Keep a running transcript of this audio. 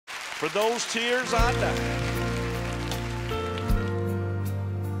For those tears I died.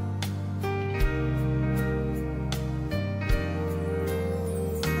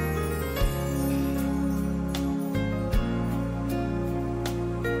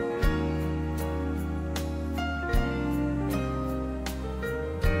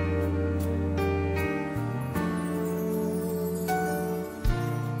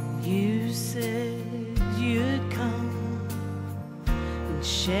 You said you'd come and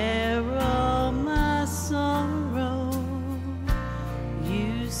share all my sorrow.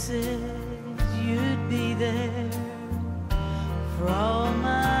 You said you'd be there for all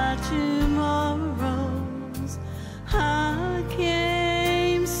my tomorrows. I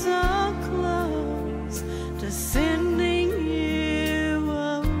came so close to sending you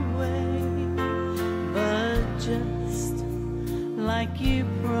away, but just like you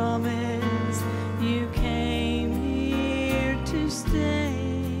promised, you came here to stay.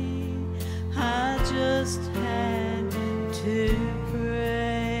 I just had to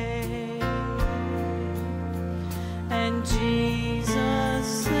pray. And Jesus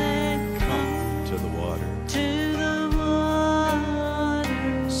said, Come to the water. to the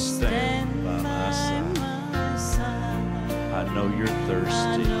water, Stand by my side. I know you're I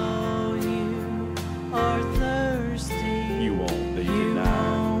thirsty. know you are thirsty. You won't be You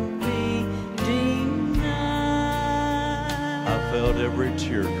denied. won't be denied. I felt every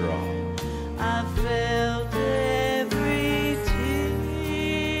teardrop. I felt every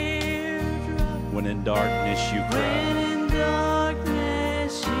teardrop. When in darkness you When cried. in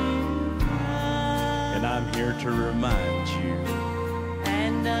darkness you cried. And I'm here to remind you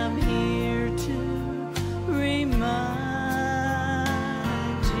And I'm here to remind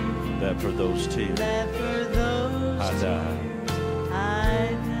you that for those tears that for those I died. tears I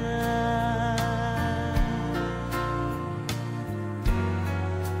died.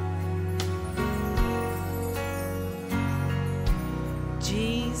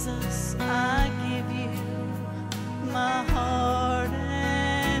 Jesus, I give you my heart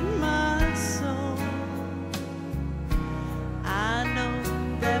and my soul. I know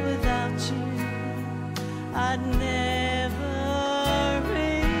that without you I'd never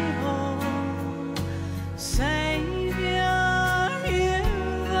be whole. Savior,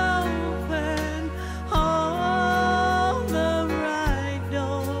 you've opened all the right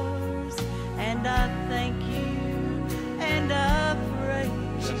doors, and I thank you and I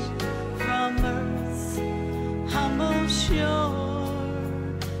praise you from earth's humble shore.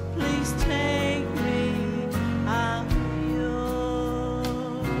 Please take me, I'm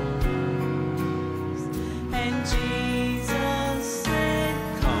yours. And Jesus said,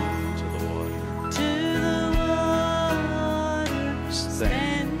 Come to the water. to the water,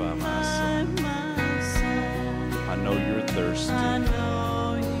 Stand by my side. I know you're thirsty. I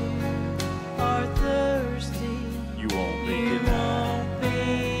know you are thirsty. You won't be You denied. won't be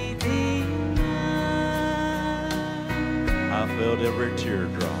denied. I felt every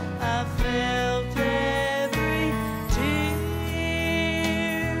teardrop. I felt every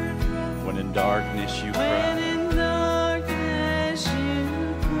teardrop. When in darkness you When cried. in darkness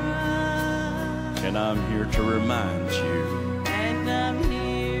you cried. And I'm here to remind you And I'm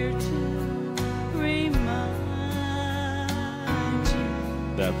here to remind you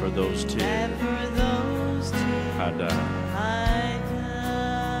that for those that tears for those tears I died. I died.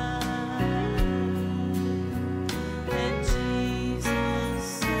 And Jesus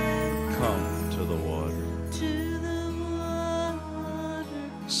said, Come to the water. to the water,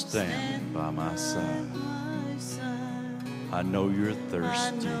 Stand by my side. by my side. I know you're I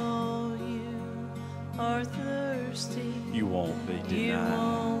thirsty. know you are thirsty. You won't be You denied.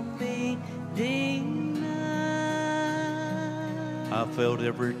 won't be denied. I felt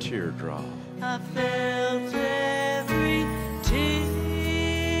every teardrop. I felt every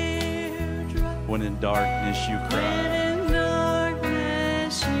teardrop. When in darkness you When cried. in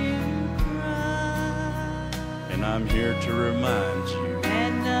darkness you cried. And I'm here to remind you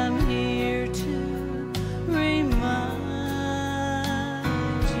And I'm here to remind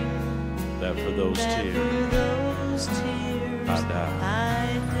you that for those that tears for those tears I died. I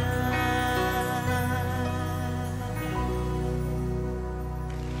died.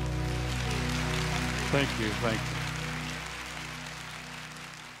 Thank you. Thank you.